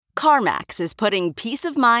CarMax is putting peace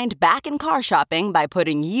of mind back in car shopping by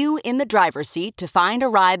putting you in the driver's seat to find a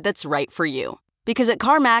ride that's right for you. Because at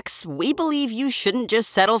CarMax, we believe you shouldn't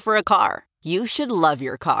just settle for a car. You should love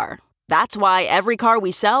your car. That's why every car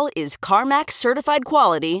we sell is CarMax certified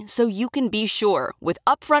quality, so you can be sure with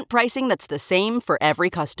upfront pricing that's the same for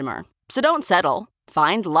every customer. So don't settle.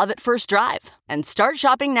 Find love at first drive and start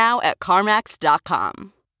shopping now at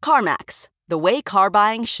CarMax.com. CarMax, the way car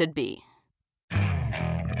buying should be.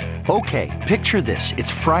 Okay, picture this.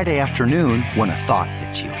 It's Friday afternoon when a thought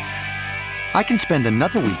hits you. I can spend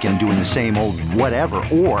another weekend doing the same old whatever,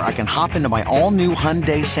 or I can hop into my all-new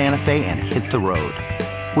Hyundai Santa Fe and hit the road.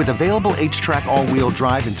 With available H-Track all-wheel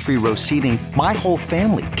drive and 3-row seating, my whole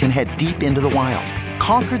family can head deep into the wild.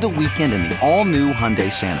 Conquer the weekend in the all-new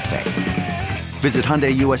Hyundai Santa Fe. Visit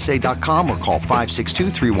HyundaiUSA.com or call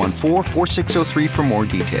 562-314-4603 for more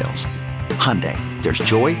details. Hyundai, there's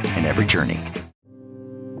joy in every journey.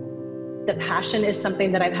 The passion is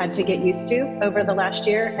something that I've had to get used to over the last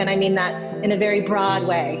year, and I mean that in a very broad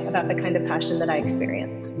way about the kind of passion that I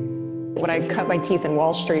experience. When I cut my teeth in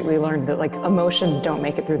Wall Street, we learned that emotions don't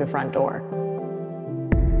make it through the front door.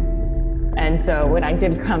 And so when I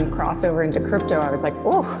did come crossover into crypto, I was like,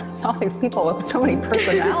 oh, all these people with so many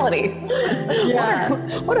personalities. Yeah.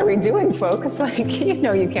 What are we doing, folks?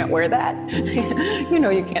 You can't wear that.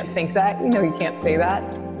 You can't think that. You can't say that.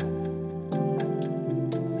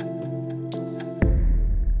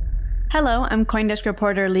 Hello, I'm CoinDesk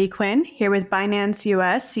reporter Lee Quinn, here with Binance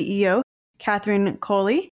US CEO Catherine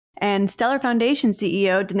Coley and Stellar Foundation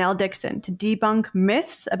CEO Danelle Dixon to debunk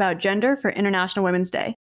myths about gender for International Women's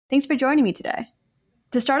Day. Thanks for joining me today.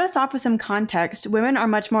 To start us off with some context, women are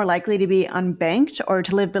much more likely to be unbanked or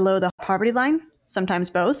to live below the poverty line, sometimes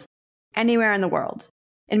both, anywhere in the world.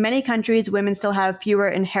 In many countries, women still have fewer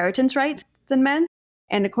inheritance rights than men,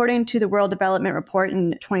 and according to the World Development Report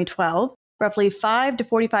in 2012, roughly 5 to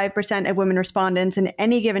 45% of women respondents in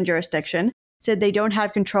any given jurisdiction said they don't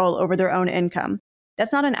have control over their own income.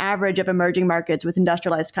 That's not an average of emerging markets with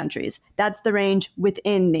industrialized countries. That's the range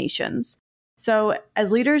within nations. So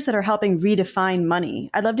as leaders that are helping redefine money,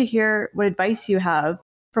 I'd love to hear what advice you have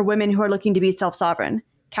for women who are looking to be self-sovereign.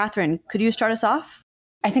 Catherine, could you start us off?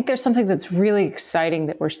 I think there's something that's really exciting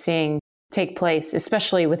that we're seeing take place,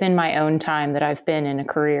 especially within my own time that I've been in a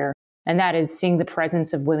career. And that is seeing the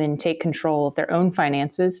presence of women take control of their own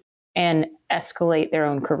finances and escalate their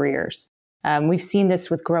own careers. We've seen this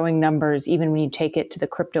with growing numbers, even when you take it to the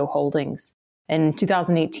crypto holdings. In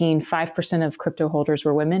 2018, 5% of crypto holders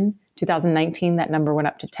were women. 2019, that number went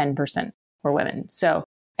up to 10% were women. So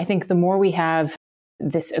I think the more we have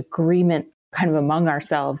this agreement kind of among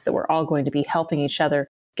ourselves that we're all going to be helping each other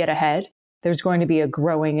get ahead, there's going to be a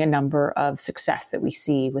growing number of success that we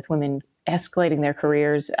see with women escalating their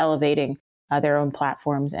careers, elevating their own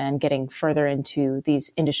platforms, and getting further into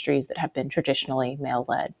these industries that have been traditionally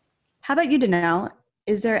male-led. How about you, Danelle?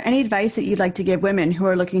 Is there any advice that you'd like to give women who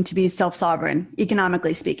are looking to be self-sovereign,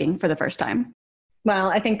 economically speaking, for the first time?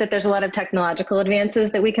 Well, I think that there's a lot of technological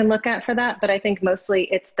advances that we can look at for that, but I think mostly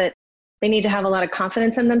it's that they need to have a lot of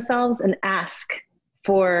confidence in themselves and ask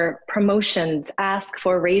for promotions, ask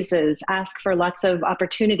for raises, ask for lots of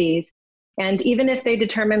opportunities. And even if they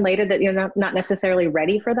determine later that you're not necessarily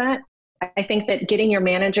ready for that, I think that getting your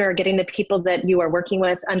manager or getting the people that you are working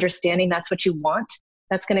with, understanding that's what you want,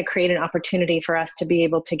 that's going to create an opportunity for us to be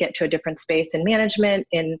able to get to a different space in management,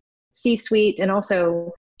 in C-suite, and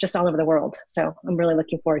also just all over the world. So I'm really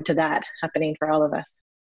looking forward to that happening for all of us.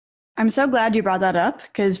 I'm so glad you brought that up,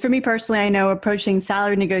 because for me personally, I know approaching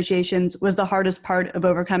salary negotiations was the hardest part of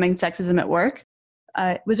overcoming sexism at work.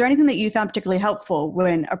 Was there anything that you found particularly helpful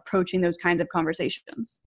when approaching those kinds of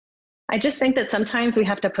conversations? I just think that sometimes we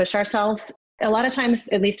have to push ourselves. A lot of times,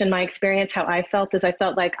 at least in my experience, how I felt is I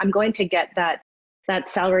felt like I'm going to get that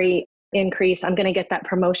salary increase. I'm going to get that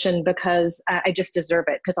promotion because I just deserve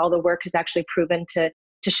it, because all the work has actually proven to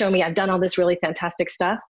show me I've done all this really fantastic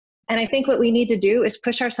stuff. And I think what we need to do is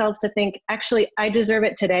push ourselves to think, actually, I deserve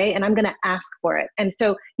it today and I'm going to ask for it. And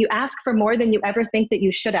so you ask for more than you ever think that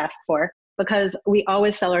you should ask for, because we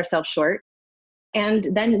always sell ourselves short. And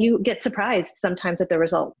then you get surprised sometimes at the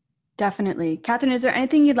result. Definitely. Catherine, is there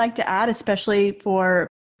anything you'd like to add, especially for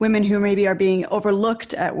women who maybe are being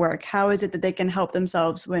overlooked at work? How is it that they can help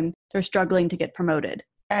themselves when they're struggling to get promoted?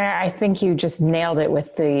 I think you just nailed it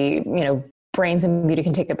with the, brains and beauty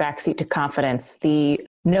can take a backseat to confidence. The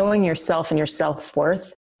knowing yourself and your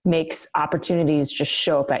self-worth makes opportunities just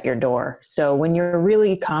show up at your door. So when you're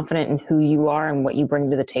really confident in who you are and what you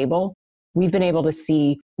bring to the table, we've been able to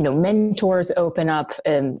see, mentors open up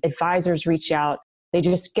and advisors reach out. They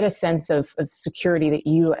just get a sense of security that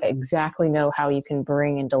you exactly know how you can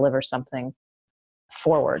bring and deliver something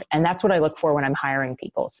forward. And that's what I look for when I'm hiring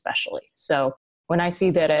people, especially. So when I see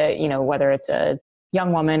that, whether it's a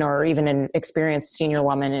young woman or even an experienced senior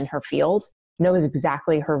woman in her field knows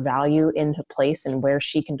exactly her value in the place and where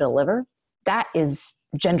she can deliver, that is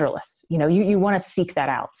genderless. You want to seek that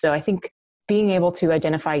out. So I think being able to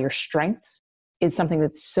identify your strengths is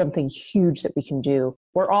something huge that we can do.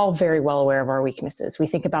 We're all very well aware of our weaknesses. We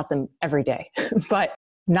think about them every day, but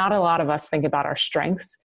not a lot of us think about our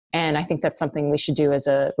strengths. And I think that's something we should do as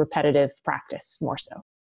a repetitive practice more so.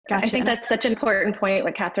 Gotcha. I think that's such an important point,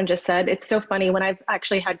 what Catherine just said. It's so funny. When I've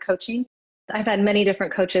actually had coaching, I've had many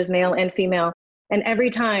different coaches, male and female. And every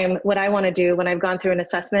time what I want to do when I've gone through an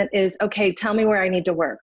assessment is, okay, tell me where I need to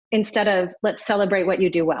work, instead of let's celebrate what you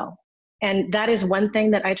do well. And that is one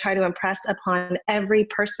thing that I try to impress upon every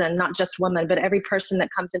person, not just women, but every person that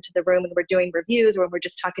comes into the room when we're doing reviews or when we're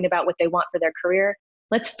just talking about what they want for their career.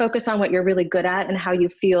 Let's focus on what you're really good at and how you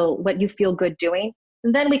feel, what you feel good doing.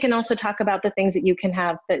 And then we can also talk about the things that you can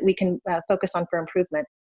have that we can focus on for improvement.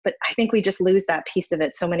 But I think we just lose that piece of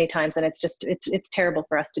it so many times. And it's terrible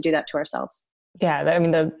for us to do that to ourselves. Yeah. I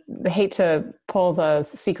mean, the hate to pull the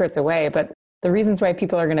secrets away, but the reasons why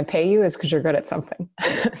people are going to pay you is because you're good at something.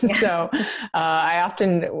 So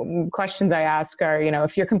questions I ask are,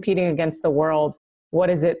 if you're competing against the world, what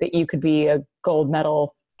is it that you could be a gold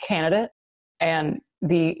medal candidate? And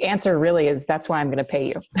the answer really is, that's why I'm going to pay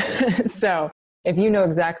you. So if you know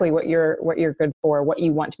exactly what you're good for, what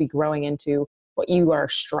you want to be growing into, what you are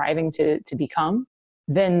striving to become,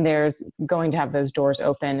 then there's going to have those doors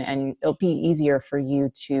open, and it'll be easier for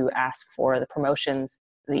you to ask for the promotions,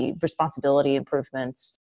 the responsibility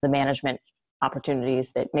improvements, the management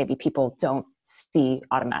opportunities that maybe people don't see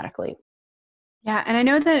automatically. Yeah. And I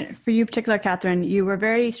know that for you particular, Catherine, you were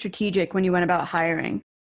very strategic when you went about hiring.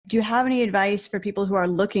 Do you have any advice for people who are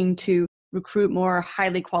looking to recruit more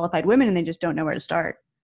highly qualified women and they just don't know where to start?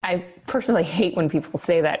 I personally hate when people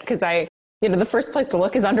say that, because the first place to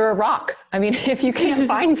look is under a rock. I mean, if you can't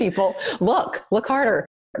find people, look harder.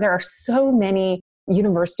 There are so many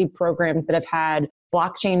university programs that have had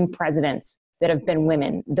blockchain presidents that have been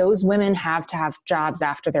women. Those women have to have jobs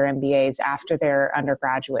after their MBAs, after their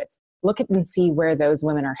undergraduates. Look at and see where those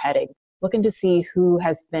women are heading. Looking to see who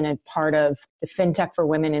has been a part of the FinTech for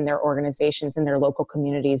Women in their organizations, in their local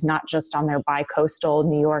communities, not just on their bi-coastal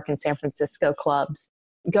New York and San Francisco clubs.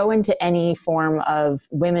 Go into any form of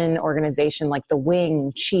women organization like the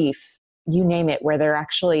Wing, Chief, you name it, where they're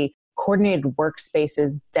actually coordinated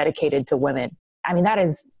workspaces dedicated to women. I mean,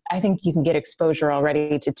 I think you can get exposure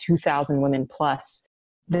already to 2,000 women plus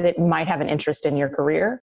that might have an interest in your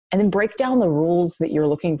career. And then break down the rules that you're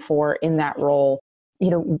looking for in that role.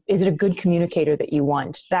 Is it a good communicator that you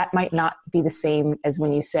want? That might not be the same as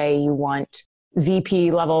when you say you want VP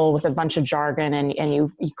level with a bunch of jargon and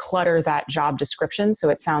you clutter that job description so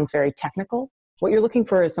it sounds very technical. What you're looking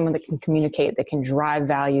for is someone that can communicate, that can drive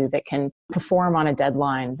value, that can perform on a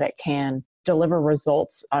deadline, that can deliver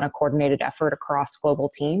results on a coordinated effort across global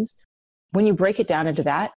teams. When you break it down into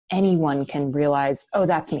that, anyone can realize, oh,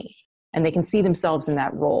 that's me. And they can see themselves in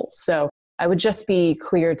that role. So I would just be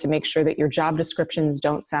clear to make sure that your job descriptions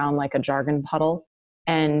don't sound like a jargon puddle.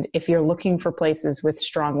 And if you're looking for places with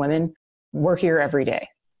strong women, we're here every day.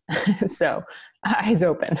 So eyes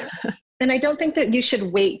open. And I don't think that you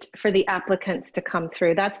should wait for the applicants to come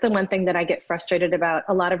through. That's the one thing that I get frustrated about.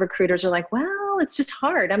 A lot of recruiters are like, well, it's just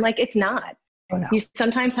hard. I'm like, it's not. Oh, no. You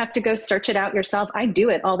sometimes have to go search it out yourself. I do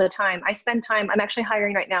it all the time. I spend time, I'm actually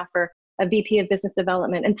hiring right now for a VP of business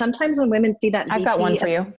development. And sometimes when women see that I've got one for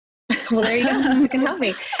you. Well, there you go. You can help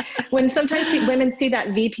me. When sometimes women see that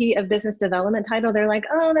VP of business development title, they're like,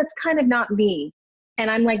 oh, that's kind of not me. And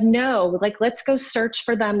I'm like, no, let's go search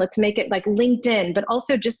for them. Let's make it like LinkedIn, but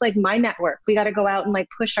also just like my network. We got to go out and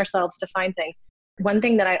push ourselves to find things. One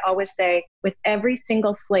thing that I always say with every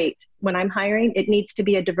single slate when I'm hiring, it needs to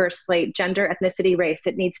be a diverse slate, gender, ethnicity, race.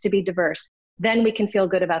 It needs to be diverse. Then we can feel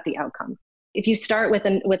good about the outcome. If you start with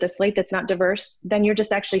a slate that's not diverse, then you're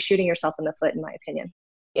just actually shooting yourself in the foot, in my opinion.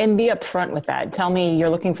 And be upfront with that. Tell me you're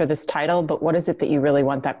looking for this title, but what is it that you really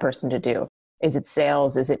want that person to do? Is it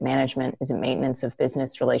sales? Is it management? Is it maintenance of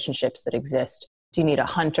business relationships that exist? Do you need a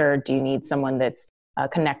hunter? Do you need someone that's a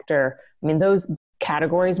connector? I mean, those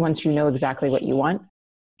categories, once you know exactly what you want,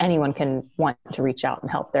 anyone can want to reach out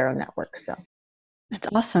and help their own network. So that's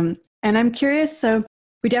awesome. And I'm curious, so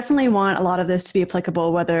we definitely want a lot of this to be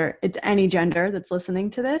applicable, whether it's any gender that's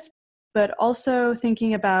listening to this, but also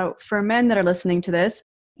thinking about for men that are listening to this,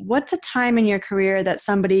 what's a time in your career that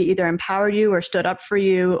somebody either empowered you or stood up for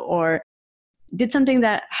you or did something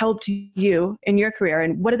that helped you in your career,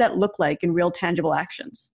 and what did that look like in real tangible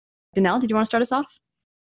actions? Danelle, did you want to start us off?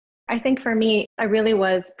 I think for me, I really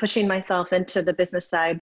was pushing myself into the business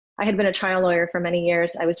side. I had been a trial lawyer for many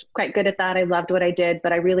years. I was quite good at that. I loved what I did,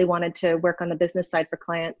 but I really wanted to work on the business side for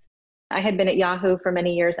clients. I had been at Yahoo for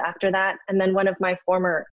many years after that. And then one of my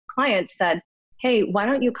former clients said, hey, why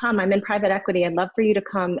don't you come? I'm in private equity. I'd love for you to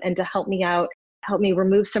come and to help me out, help me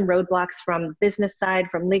remove some roadblocks from business side,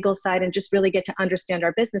 from legal side, and just really get to understand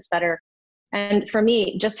our business better. And for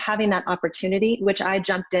me, just having that opportunity, which I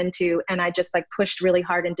jumped into and I just like pushed really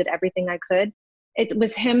hard and did everything I could. It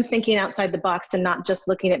was him thinking outside the box and not just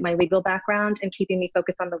looking at my legal background and keeping me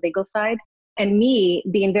focused on the legal side. And me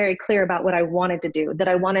being very clear about what I wanted to do, that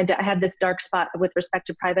I had this dark spot with respect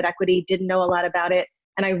to private equity, didn't know a lot about it.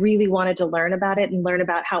 And I really wanted to learn about it and learn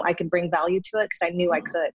about how I could bring value to it because I knew I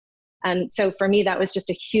could. And so for me, that was just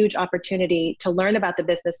a huge opportunity to learn about the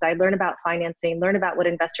business side, learn about financing, learn about what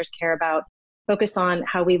investors care about, focus on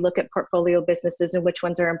how we look at portfolio businesses and which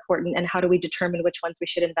ones are important and how do we determine which ones we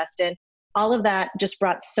should invest in. All of that just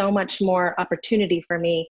brought so much more opportunity for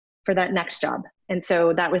me for that next job. And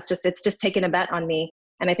so that was it's just taken a bet on me.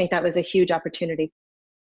 And I think that was a huge opportunity.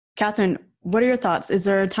 Catherine, what are your thoughts? Is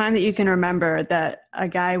there a time that you can remember that a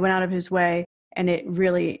guy went out of his way and it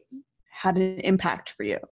really had an impact for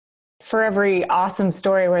you? For every awesome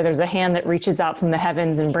story where there's a hand that reaches out from the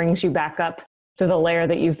heavens and brings you back up to the layer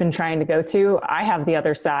that you've been trying to go to, I have the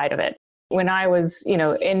other side of it. When I was,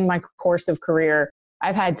 in my course of career,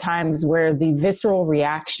 I've had times where the visceral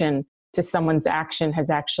reaction to someone's action has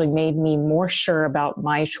actually made me more sure about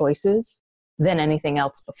my choices than anything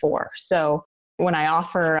else before. So when I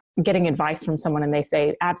offer getting advice from someone and they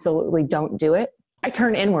say, absolutely don't do it, I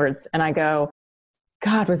turn inwards and I go,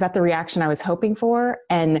 God, was that the reaction I was hoping for?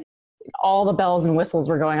 And all the bells and whistles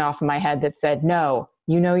were going off in my head that said, no,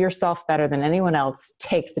 you know yourself better than anyone else.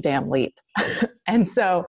 Take the damn leap. And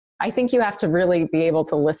so I think you have to really be able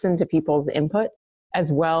to listen to people's input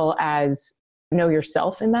as well as know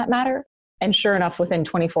yourself in that matter. And sure enough, within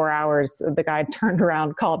 24 hours, the guy turned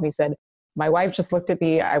around, called me, said, my wife just looked at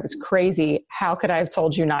me. I was crazy. How could I have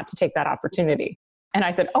told you not to take that opportunity? And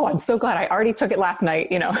I said, oh, I'm so glad I already took it last night.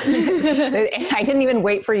 I didn't even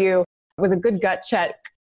wait for you. It was a good gut check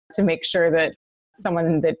to make sure that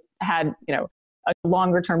someone that had, a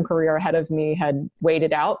longer term career ahead of me had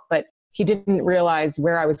waited out, but he didn't realize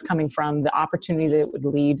where I was coming from, the opportunity that it would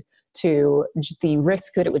lead to, the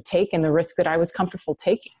risk that it would take and the risk that I was comfortable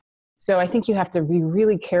taking. So I think you have to be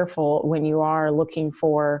really careful when you are looking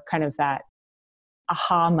for kind of that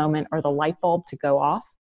aha moment or the light bulb to go off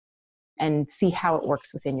and see how it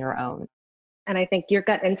works within your own. And I think your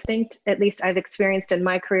gut instinct, at least I've experienced in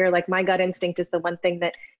my career, like my gut instinct is the one thing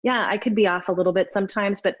that, I could be off a little bit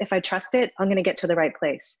sometimes, but if I trust it, I'm going to get to the right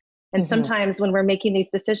place. And sometimes when we're making these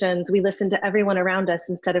decisions, we listen to everyone around us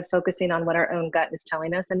instead of focusing on what our own gut is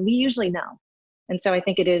telling us. And we usually know. And so I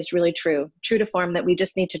think it is really true to form that we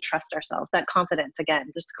just need to trust ourselves, that confidence, again,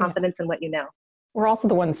 just confidence in what you know. We're also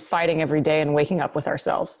the ones fighting every day and waking up with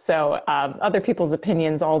ourselves. So other people's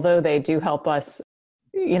opinions, although they do help us,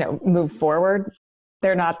 move forward,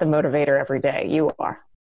 they're not the motivator every day. You are.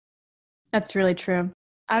 That's really true.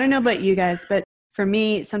 I don't know about you guys, but for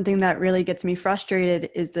me, something that really gets me frustrated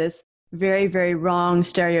is this very, very wrong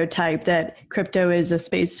stereotype that crypto is a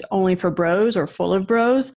space only for bros or full of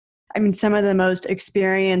bros. I mean, some of the most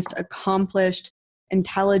experienced, accomplished,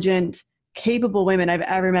 intelligent, capable women I've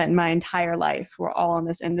ever met in my entire life were all in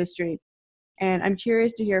this industry. And I'm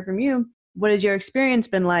curious to hear from you. What has your experience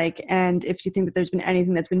been like? And if you think that there's been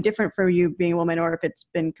anything that's been different for you being a woman, or if it's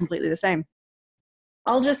been completely the same.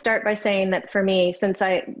 I'll just start by saying that for me, since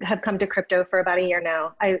I have come to crypto for about a year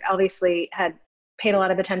now, I obviously had paid a lot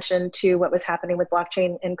of attention to what was happening with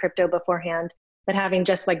blockchain and crypto beforehand, but having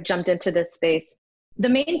just jumped into this space, the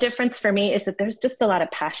main difference for me is that there's just a lot of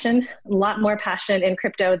passion, a lot more passion in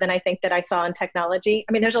crypto than I think that I saw in technology.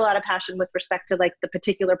 I mean, there's a lot of passion with respect to the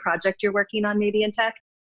particular project you're working on, maybe in tech.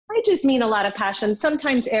 I just mean a lot of passion,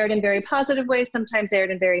 sometimes aired in very positive ways, sometimes aired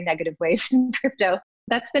in very negative ways in crypto.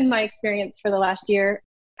 That's been my experience for the last year.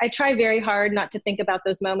 I try very hard not to think about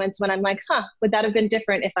those moments when I'm like, would that have been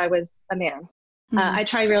different if I was a man? I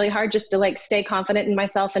try really hard just to stay confident in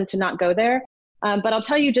myself and to not go there. But I'll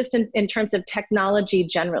tell you just in terms of technology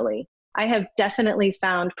generally, I have definitely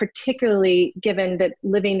found, particularly given that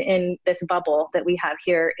living in this bubble that we have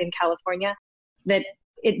here in California, that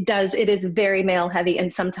it is very male heavy.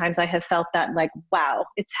 And sometimes I have felt that wow,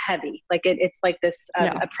 it's heavy. It's this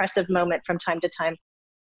oppressive moment from time to time.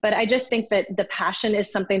 But I just think that the passion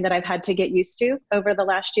is something that I've had to get used to over the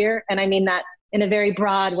last year. And I mean that in a very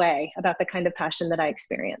broad way about the kind of passion that I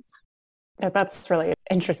experience. That's really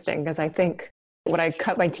interesting because I think when I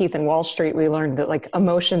cut my teeth in Wall Street, we learned that like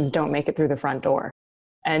emotions don't make it through the front door.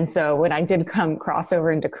 And so when I did come cross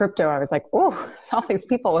over into crypto, I was like, oh, all these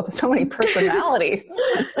people with so many personalities.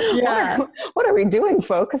 Yeah. What are we doing,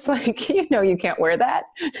 folks? Like, you can't wear that.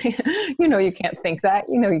 You can't think that.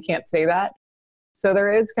 You can't say that. So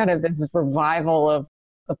there is kind of this revival of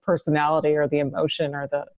the personality or the emotion or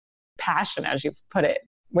the passion, as you've put it,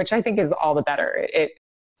 which I think is all the better.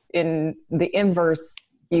 In the inverse,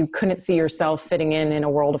 you couldn't see yourself fitting in a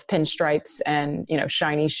world of pinstripes and,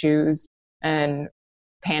 shiny shoes and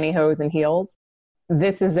pantyhose and heels.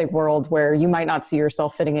 This is a world where you might not see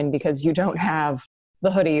yourself fitting in because you don't have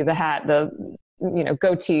the hoodie, the hat, the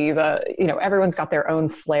goatee, everyone's got their own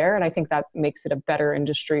flair. And I think that makes it a better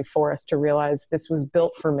industry for us to realize this was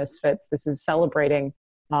built for misfits. This is celebrating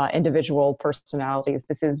individual personalities.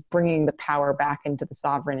 This is bringing the power back into the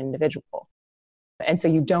sovereign individual. And so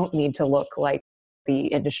you don't need to look like the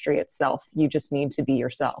industry itself. You just need to be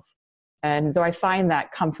yourself. And so I find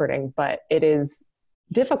that comforting, but it is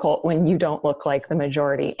difficult when you don't look like the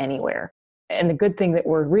majority anywhere. And the good thing that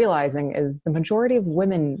we're realizing is the majority of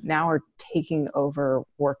women now are taking over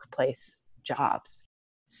workplace jobs.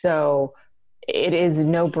 So it is a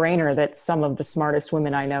no-brainer that some of the smartest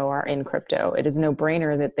women I know are in crypto. It is a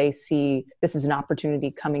no-brainer that they see this is an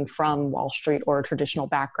opportunity coming from Wall Street or a traditional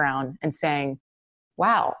background and saying,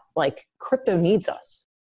 wow, like crypto needs us.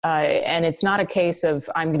 And it's not a case of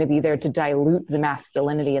I'm going to be there to dilute the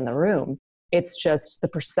masculinity in the room. It's just the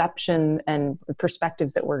perception and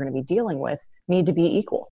perspectives that we're going to be dealing with need to be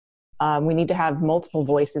equal. We need to have multiple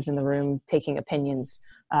voices in the room taking opinions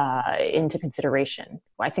into consideration.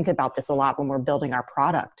 I think about this a lot when we're building our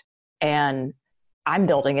product, and I'm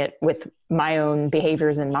building it with my own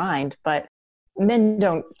behaviors in mind, but men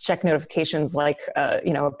don't check notifications like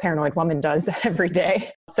a paranoid woman does every day.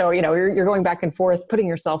 So, you're going back and forth, putting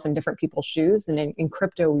yourself in different people's shoes. And in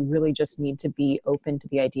crypto, we really just need to be open to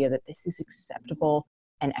the idea that this is acceptable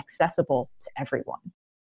and accessible to everyone.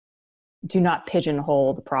 Do not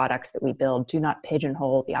pigeonhole the products that we build. Do not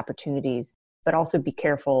pigeonhole the opportunities, but also be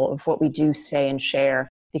careful of what we do say and share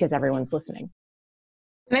because everyone's listening.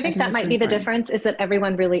 And I think that might be the difference, is that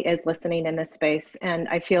everyone really is listening in this space. And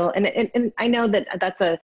I feel, and I know that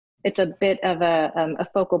it's a bit of a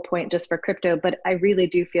focal point just for crypto, but I really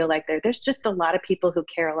do feel like there's just a lot of people who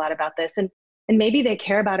care a lot about this. And maybe they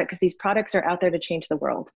care about it because these products are out there to change the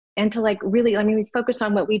world. And to we focus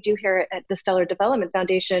on what we do here at the Stellar Development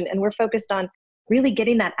Foundation, and we're focused on really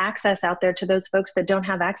getting that access out there to those folks that don't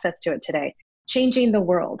have access to it today. Changing the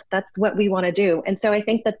world. That's what we want to do. And so I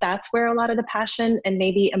think that that's where a lot of the passion and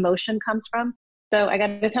maybe emotion comes from. So I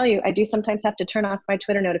got to tell you, I do sometimes have to turn off my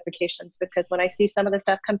Twitter notifications because when I see some of the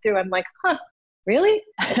stuff come through, I'm like, really?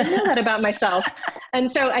 I didn't know that about myself. And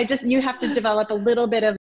so you have to develop a little bit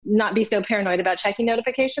of not be so paranoid about checking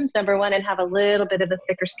notifications, number one, and have a little bit of a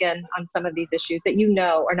thicker skin on some of these issues that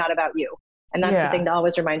are not about you. And that's the thing to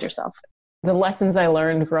always remind yourself. The lessons I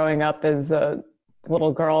learned growing up as a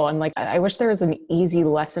little girl, I'm like, I wish there was an easy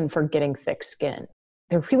lesson for getting thick skin.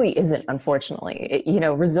 There really isn't, unfortunately.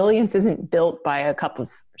 Resilience isn't built by a cup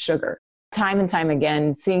of sugar. Time and time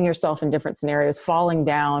again, seeing yourself in different scenarios, falling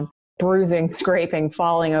down, bruising, scraping,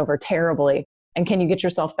 falling over terribly. And can you get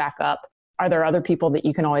yourself back up? Are there other people that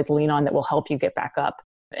you can always lean on that will help you get back up?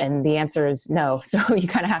 And the answer is no. So you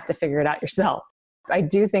kind of have to figure it out yourself. I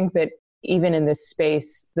do think that even in this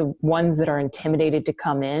space, the ones that are intimidated to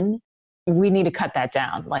come in, we need to cut that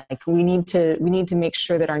down. Like we need to make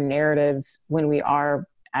sure that our narratives, when we are,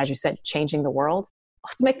 as you said, changing the world,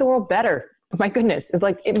 let's make the world better. My goodness.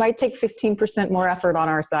 It might take 15% more effort on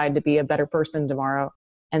our side to be a better person tomorrow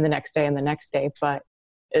and the next day and the next day. But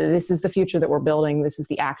this is the future that we're building. This is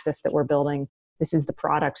the access that we're building. This is the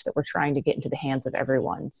product that we're trying to get into the hands of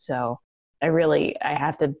everyone. So I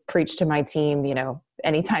have to preach to my team,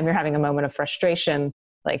 anytime you're having a moment of frustration,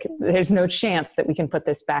 there's no chance that we can put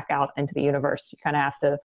this back out into the universe. You kind of have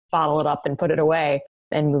to bottle it up and put it away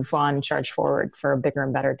and move on, charge forward for a bigger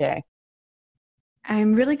and better day.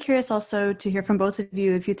 I'm really curious also to hear from both of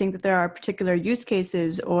you if you think that there are particular use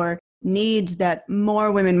cases or needs that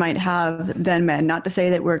more women might have than men. Not to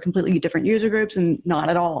say that we're completely different user groups, and not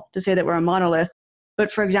at all to say that we're a monolith.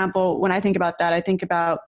 But for example, when I think about that, I think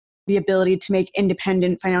about the ability to make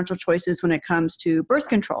independent financial choices when it comes to birth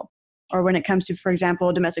control, or when it comes to, for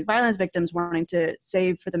example, domestic violence victims wanting to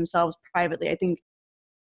save for themselves privately. I think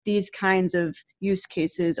these kinds of use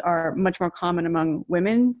cases are much more common among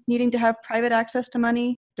women needing to have private access to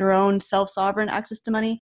money, their own self-sovereign access to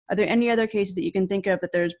money. Are there any other cases that you can think of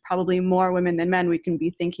that there's probably more women than men we can be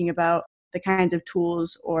thinking about the kinds of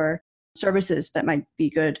tools or services that might be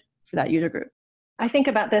good for that user group? I think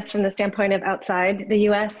about this from the standpoint of outside the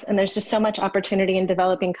US, and there's just so much opportunity in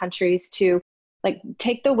developing countries to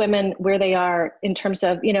take the women where they are in terms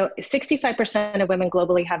of, 65% of women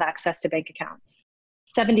globally have access to bank accounts.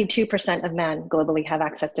 72% of men globally have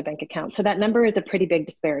access to bank accounts. So that number is a pretty big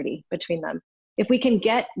disparity between them. If we can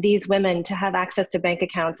get these women to have access to bank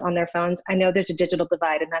accounts on their phones, I know there's a digital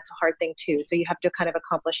divide, and that's a hard thing too. So you have to kind of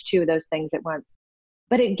accomplish two of those things at once.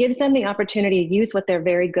 But it gives them the opportunity to use what they're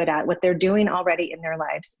very good at, what they're doing already in their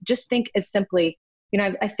lives. Just think as simply,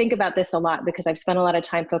 I think about this a lot because I've spent a lot of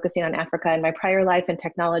time focusing on Africa in my prior life and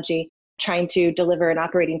technology, trying to deliver an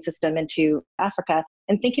operating system into Africa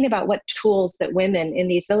and thinking about what tools that women in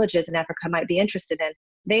these villages in Africa might be interested in.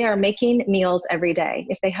 They are making meals every day.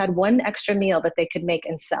 If they had one extra meal that they could make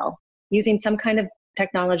and sell using some kind of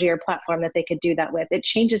technology or platform that they could do that with, it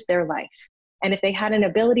changes their life. And if they had an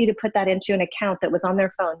ability to put that into an account that was on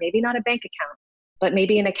their phone, maybe not a bank account, but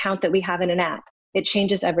maybe an account that we have in an app, it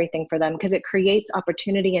changes everything for them because it creates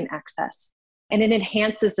opportunity and access. And it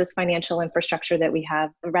enhances this financial infrastructure that we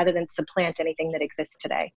have rather than supplant anything that exists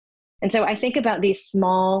today. And so I think about these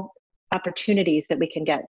small opportunities that we can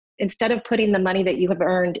get. Instead of putting the money that you have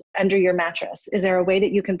earned under your mattress, is there a way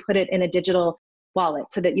that you can put it in a digital wallet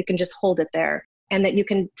so that you can just hold it there? And that you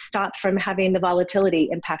can stop from having the volatility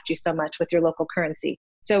impact you so much with your local currency.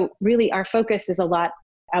 So really our focus is a lot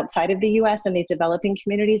outside of the US and these developing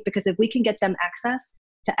communities, because if we can get them access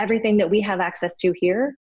to everything that we have access to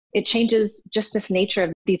here, it changes just this nature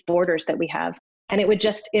of these borders that we have. And it would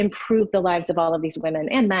just improve the lives of all of these women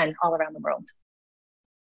and men all around the world.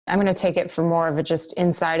 I'm going to take it from more of a just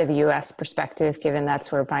inside of the US perspective, given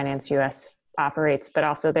that's where Binance US operates, but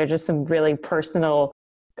also there are just some really personal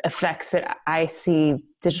effects that I see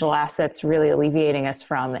digital assets really alleviating us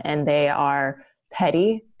from. And they are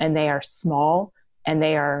petty and they are small and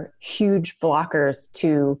they are huge blockers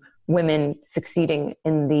to women succeeding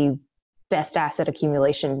in the best asset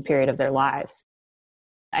accumulation period of their lives.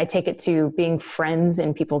 I take it to being friends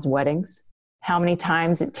in people's weddings, how many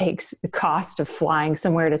times it takes the cost of flying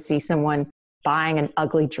somewhere to see someone buying an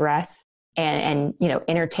ugly dress and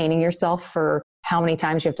entertaining yourself for how many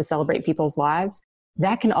times you have to celebrate people's lives.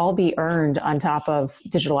 That can all be earned on top of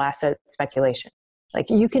digital asset speculation.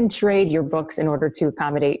 You can trade your books in order to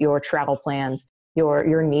accommodate your travel plans,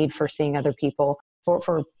 your need for seeing other people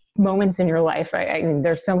for moments in your life. I mean,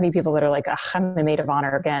 there's so many people that are like, I'm a maid of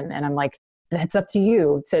honor again. And I'm like, that's up to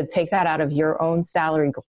you to take that out of your own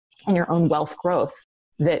salary and your own wealth growth,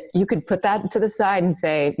 that you could put that to the side and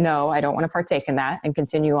say, no, I don't want to partake in that, and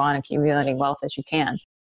continue on accumulating wealth as you can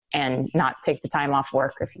and not take the time off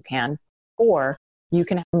work if you can. Or you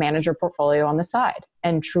can manage your portfolio on the side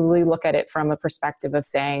and truly look at it from a perspective of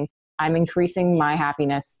saying, I'm increasing my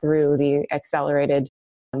happiness through the accelerated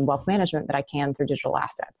wealth management that I can through digital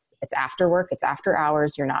assets. It's after work, it's after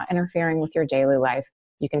hours, you're not interfering with your daily life.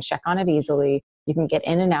 You can check on it easily. You can get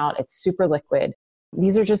in and out. It's super liquid.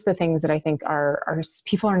 These are just the things that I think are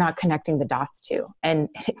people are not connecting the dots to. And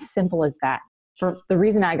it's simple as that. For the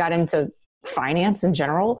reason I got into finance in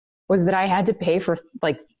general was that I had to pay for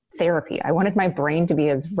therapy. I wanted my brain to be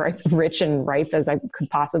as rich and ripe as I could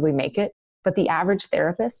possibly make it. But the average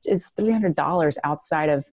therapist is $300 outside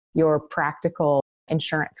of your practical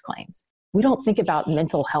insurance claims. We don't think about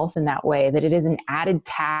mental health in that way, that it is an added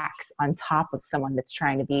tax on top of someone that's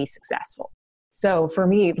trying to be successful. So for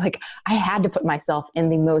me, I had to put myself in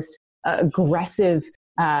the most aggressive,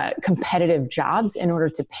 competitive jobs in order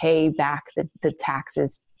to pay back the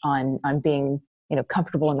taxes on being,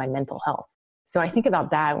 comfortable in my mental health. So I think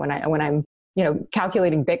about that when I'm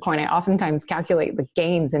calculating Bitcoin. I oftentimes calculate the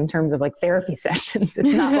gains in terms of therapy sessions.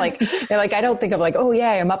 It's not I don't think of oh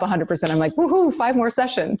yeah, I'm up 100%. I'm like, woohoo, 5 more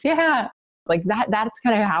sessions. Yeah. That's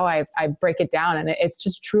kind of how I break it down. And it's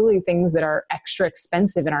just truly things that are extra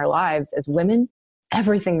expensive in our lives as women.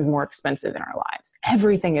 Everything's more expensive in our lives.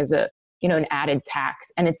 Everything is an added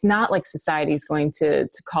tax. And it's not like society is going to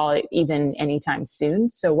call it even anytime soon.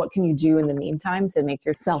 So what can you do in the meantime to make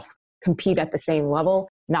yourself compete at the same level,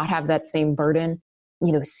 not have that same burden,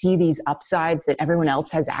 see these upsides that everyone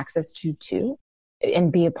else has access to too,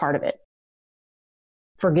 and be a part of it.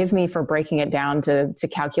 Forgive me for breaking it down to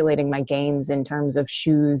calculating my gains in terms of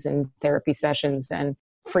shoes and therapy sessions and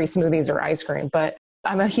free smoothies or ice cream, but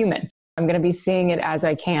I'm a human. I'm going to be seeing it as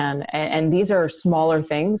I can. And these are smaller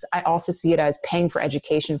things. I also see it as paying for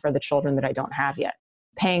education for the children that I don't have yet,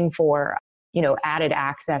 paying for added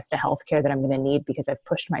access to healthcare that I'm going to need because I've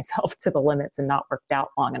pushed myself to the limits and not worked out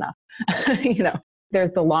long enough.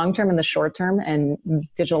 There's the long term and the short term, and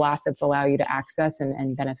digital assets allow you to access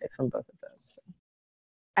and benefit from both of those.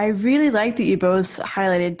 I really like that you both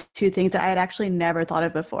highlighted two things that I had actually never thought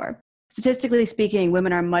of before. Statistically speaking,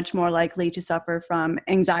 women are much more likely to suffer from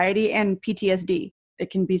anxiety and PTSD. It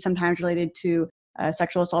can be sometimes related to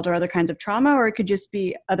sexual assault or other kinds of trauma, or it could just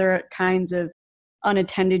be other kinds of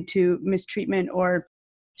unattended to mistreatment or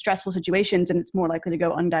stressful situations, and it's more likely to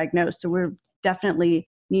go undiagnosed. So we're definitely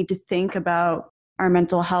need to think about our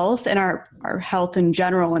mental health and our health in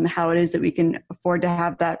general and how it is that we can afford to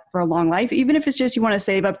have that for a long life, even if it's just you want to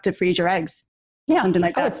save up to freeze your eggs. Yeah. Something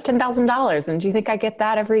like that. It's $10,000. And do you think I get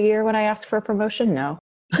that every year when I ask for a promotion? No.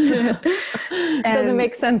 It doesn't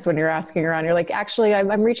make sense when you're asking around. You're like, actually,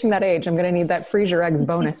 I'm reaching that age. I'm going to need that freeze your eggs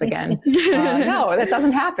bonus again. No, that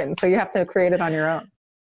doesn't happen. So you have to create it on your own.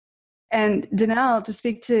 And Danelle, to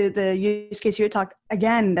speak to the use case you had talked,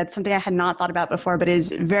 again, that's something I had not thought about before, but is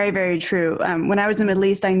very, very true. When I was in the Middle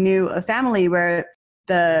East, I knew a family where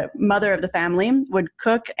the mother of the family would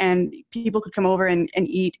cook and people could come over and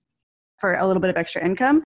eat for a little bit of extra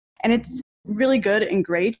income. And it's really good and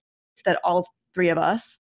great that all three of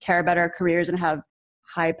us care about our careers and have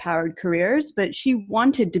high-powered careers, but she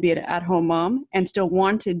wanted to be an at-home mom and still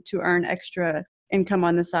wanted to earn extra income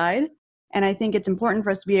on the side. And I think it's important for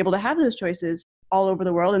us to be able to have those choices all over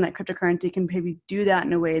the world, and that cryptocurrency can maybe do that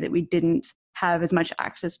in a way that we didn't have as much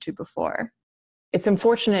access to before. It's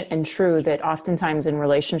unfortunate and true that oftentimes in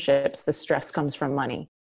relationships, the stress comes from money.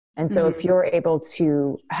 And so if you're able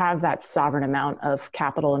to have that sovereign amount of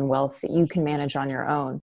capital and wealth that you can manage on your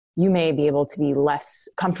own, you may be able to be less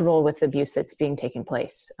comfortable with the abuse that's being taken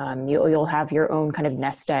place. You'll have your own kind of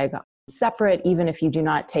nest egg separate, even if you do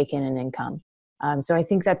not take in an income. So I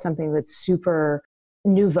think that's something that's super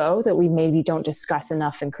nouveau that we maybe don't discuss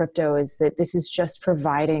enough in crypto, is that this is just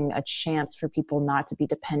providing a chance for people not to be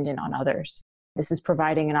dependent on others. This is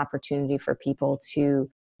providing an opportunity for people to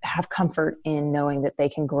have comfort in knowing that they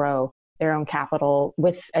can grow their own capital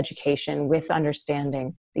with education, with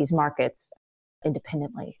understanding these markets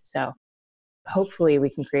independently. So hopefully we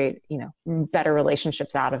can create, better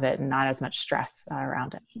relationships out of it and not as much stress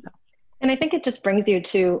around it. So. And I think it just brings you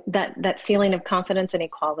to that feeling of confidence and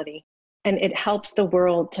equality. And it helps the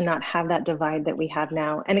world to not have that divide that we have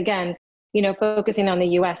now. And again, focusing on the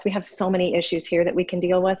US, we have so many issues here that we can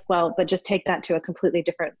deal with. Well, but just take that to a completely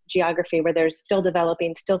different geography where they're still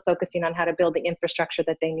developing, still focusing on how to build the infrastructure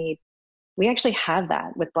that they need. We actually have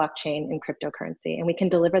that with blockchain and cryptocurrency, and we can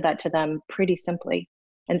deliver that to them pretty simply.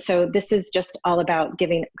 And so this is just all about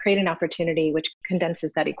creating opportunity, which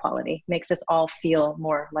condenses that equality, makes us all feel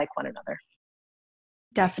more like one another.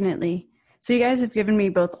 Definitely. So you guys have given me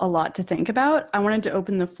both a lot to think about. I wanted to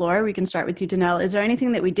open the floor. We can start with you, Danelle. Is there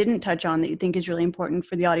anything that we didn't touch on that you think is really important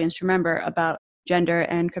for the audience to remember about gender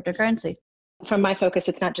and cryptocurrency? From my focus,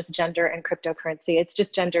 it's not just gender and cryptocurrency. It's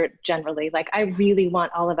just gender generally. Like, I really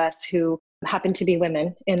want all of us who happen to be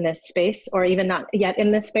women in this space, or even not yet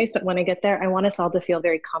in this space, but when I get there, I want us all to feel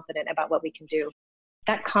very confident about what we can do.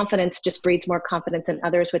 That confidence just breeds more confidence in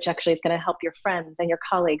others, which actually is going to help your friends and your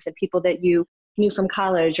colleagues and people that you knew from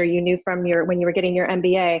college or you knew from when you were getting your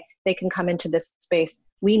MBA. They can come into this space.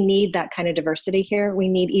 We need that kind of diversity here. We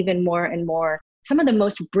need even more and more. Some of the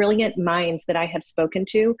most brilliant minds that I have spoken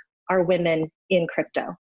to are women in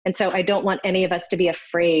crypto. And so I don't want any of us to be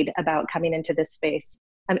afraid about coming into this space.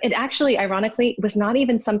 It actually, ironically, was not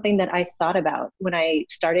even something that I thought about when I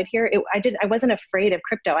started here. I wasn't afraid of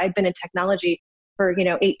crypto. I'd been in technology for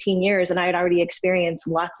 18 years, and I had already experienced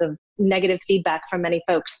lots of negative feedback from many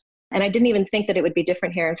folks. And I didn't even think that it would be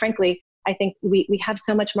different here. And frankly, I think we have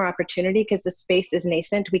so much more opportunity because the space is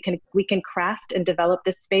nascent. We can craft and develop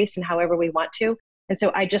this space in however we want to. And so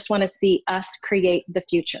I just want to see us create the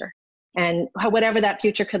future. And whatever that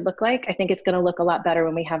future could look like, I think it's going to look a lot better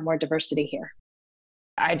when we have more diversity here.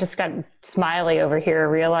 I just got smiley over here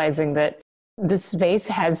realizing that this space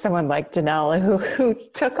has someone like Danelle who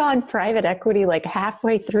took on private equity like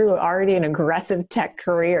halfway through already an aggressive tech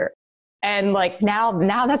career. And like now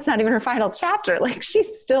that's not even her final chapter. Like,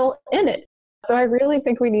 she's still in it. So I really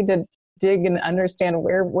think we need to dig and understand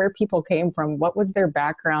where people came from. What was their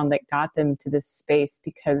background that got them to this space?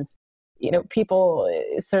 Because people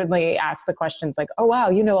certainly ask the questions like, oh,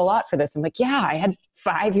 wow, you know a lot for this. I'm like, yeah, I had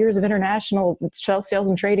 5 years of international sales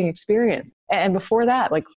and trading experience. And before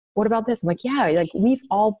that, like, what about this? I'm like, yeah, like, we've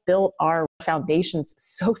all built our foundations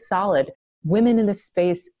so solid. Women in this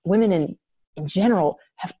space, women in general,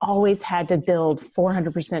 have always had to build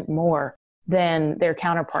 400% more than their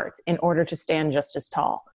counterparts in order to stand just as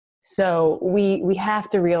tall. So we have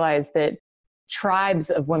to realize that tribes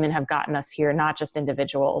of women have gotten us here, not just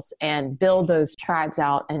individuals, and build those tribes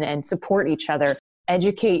out and support each other.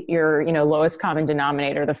 Educate your lowest common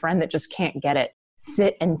denominator, the friend that just can't get it.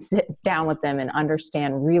 sit down with them and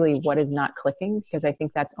understand really what is not clicking, because I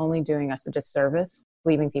think that's only doing us a disservice,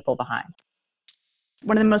 leaving people behind.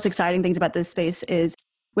 One of the most exciting things about this space is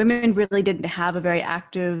women really didn't have a very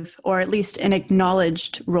active, or at least an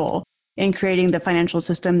acknowledged role in creating the financial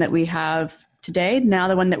system that we have today. Now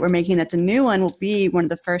the one that we're making that's a new one will be one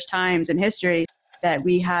of the first times in history that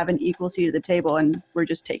we have an equal seat at the table, and we're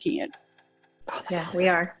just taking it. Oh, yeah, awesome. We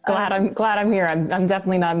are. Glad I'm here. I'm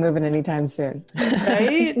definitely not moving anytime soon.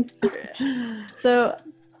 Right? So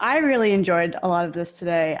I really enjoyed a lot of this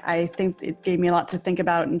today. I think it gave me a lot to think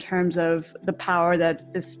about in terms of the power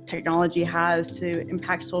that this technology has to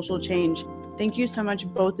impact social change. Thank you so much,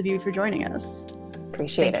 both of you, for joining us.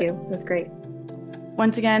 Appreciate it. Thank you. It was great.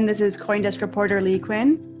 Once again, this is CoinDesk reporter Lee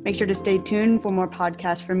Quinn. Make sure to stay tuned for more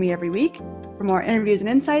podcasts from me every week. For more interviews and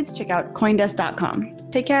insights, check out CoinDesk.com.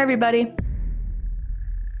 Take care, everybody.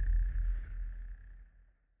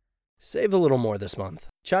 Save a little more this month.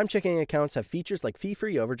 Chime checking accounts have features like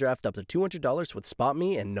fee-free overdraft up to $200 with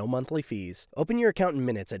SpotMe and no monthly fees. Open your account in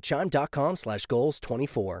minutes at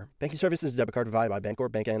chime.com/goals24. Banking services, debit card provided by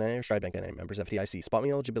Bancorp, Bank N.A., or Stride Bank N.A. Members FDIC. SpotMe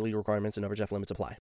eligibility requirements and overdraft limits apply.